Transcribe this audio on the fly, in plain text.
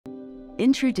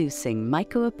Introducing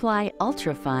MycoApply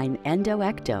Ultrafine Endo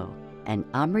Ecto, an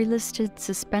OMRI-listed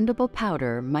suspendable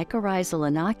powder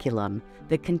mycorrhizal inoculum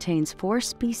that contains 4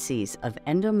 species of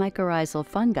endomycorrhizal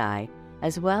fungi,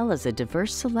 as well as a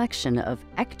diverse selection of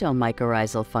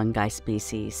ectomycorrhizal fungi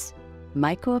species.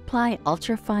 MycoApply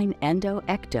Ultrafine Endo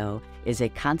Ecto is a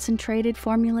concentrated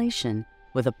formulation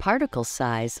with a particle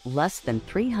size less than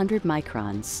 300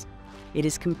 microns. It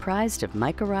is comprised of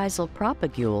mycorrhizal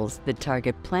propagules that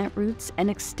target plant roots and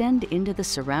extend into the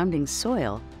surrounding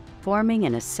soil, forming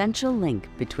an essential link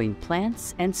between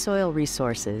plants and soil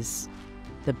resources.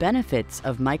 The benefits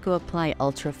of MycoApply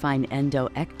Ultrafine Endo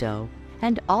Ecto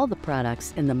and all the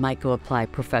products in the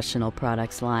MycoApply Professional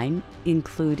Products line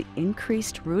include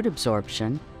increased root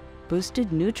absorption,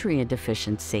 boosted nutrient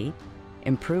efficiency,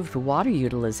 improved water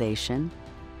utilization,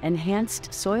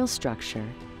 enhanced soil structure,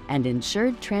 and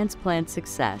ensured transplant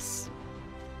success.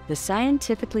 The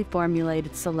scientifically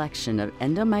formulated selection of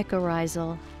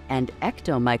endomycorrhizal and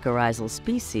ectomycorrhizal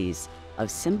species of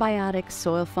symbiotic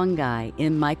soil fungi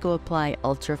in MycoApply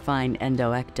Ultrafine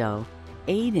Endo Ecto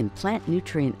aid in plant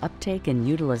nutrient uptake and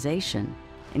utilization,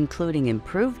 including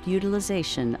improved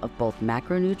utilization of both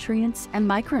macronutrients and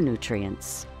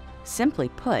micronutrients. Simply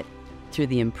put, through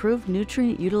the improved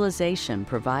nutrient utilization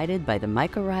provided by the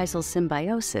mycorrhizal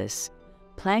symbiosis,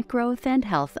 plant growth and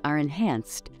health are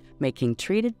enhanced, making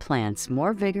treated plants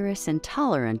more vigorous and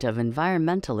tolerant of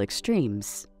environmental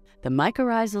extremes. The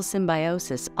mycorrhizal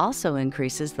symbiosis also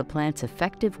increases the plant's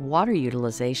effective water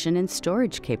utilization and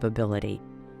storage capability,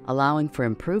 allowing for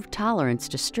improved tolerance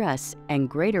to stress and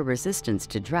greater resistance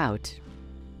to drought.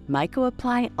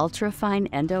 MycoApply Ultrafine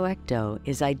Endo Ecto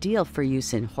is ideal for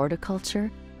use in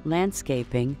horticulture,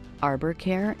 landscaping, arbor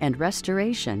care, and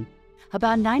restoration.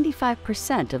 About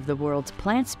 95% of the world's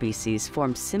plant species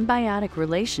form symbiotic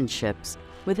relationships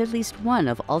with at least one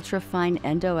of Ultrafine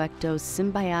Endo Ecto's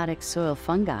symbiotic soil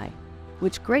fungi,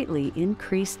 which greatly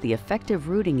increase the effective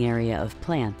rooting area of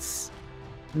plants.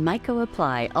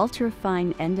 MycoApply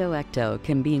Ultrafine Endo Ecto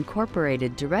can be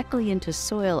incorporated directly into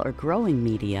soil or growing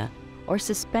media, or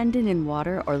suspended in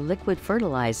water or liquid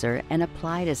fertilizer and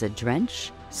applied as a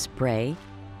drench, spray,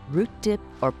 root dip,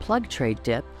 or plug tray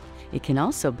dip. It can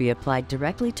also be applied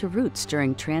directly to roots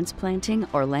during transplanting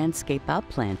or landscape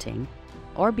outplanting,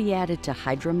 or be added to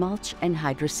hydromulch and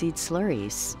hydroseed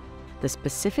slurries. The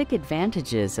specific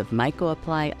advantages of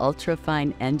MycoApply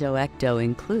Ultrafine Endo Ecto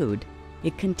include: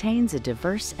 it contains a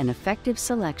diverse and effective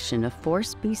selection of 4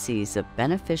 species of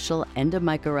beneficial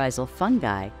endomycorrhizal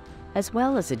fungi, as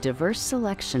well as a diverse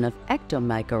selection of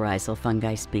ectomycorrhizal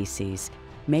fungi species,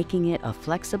 making it a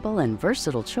flexible and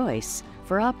versatile choice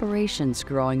for operations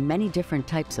growing many different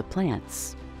types of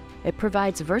plants. It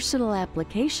provides versatile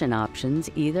application options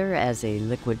either as a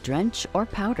liquid drench or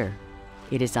powder.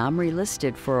 It is OMRI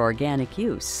listed for organic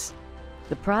use.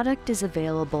 The product is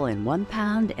available in 1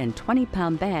 pound and 20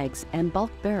 pound bags and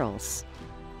bulk barrels.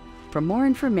 For more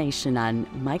information on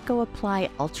MycoApply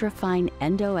Ultrafine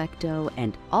Endo Ecto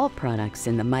and all products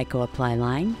in the MycoApply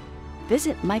line,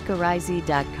 visit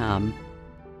mycorrhizal.com.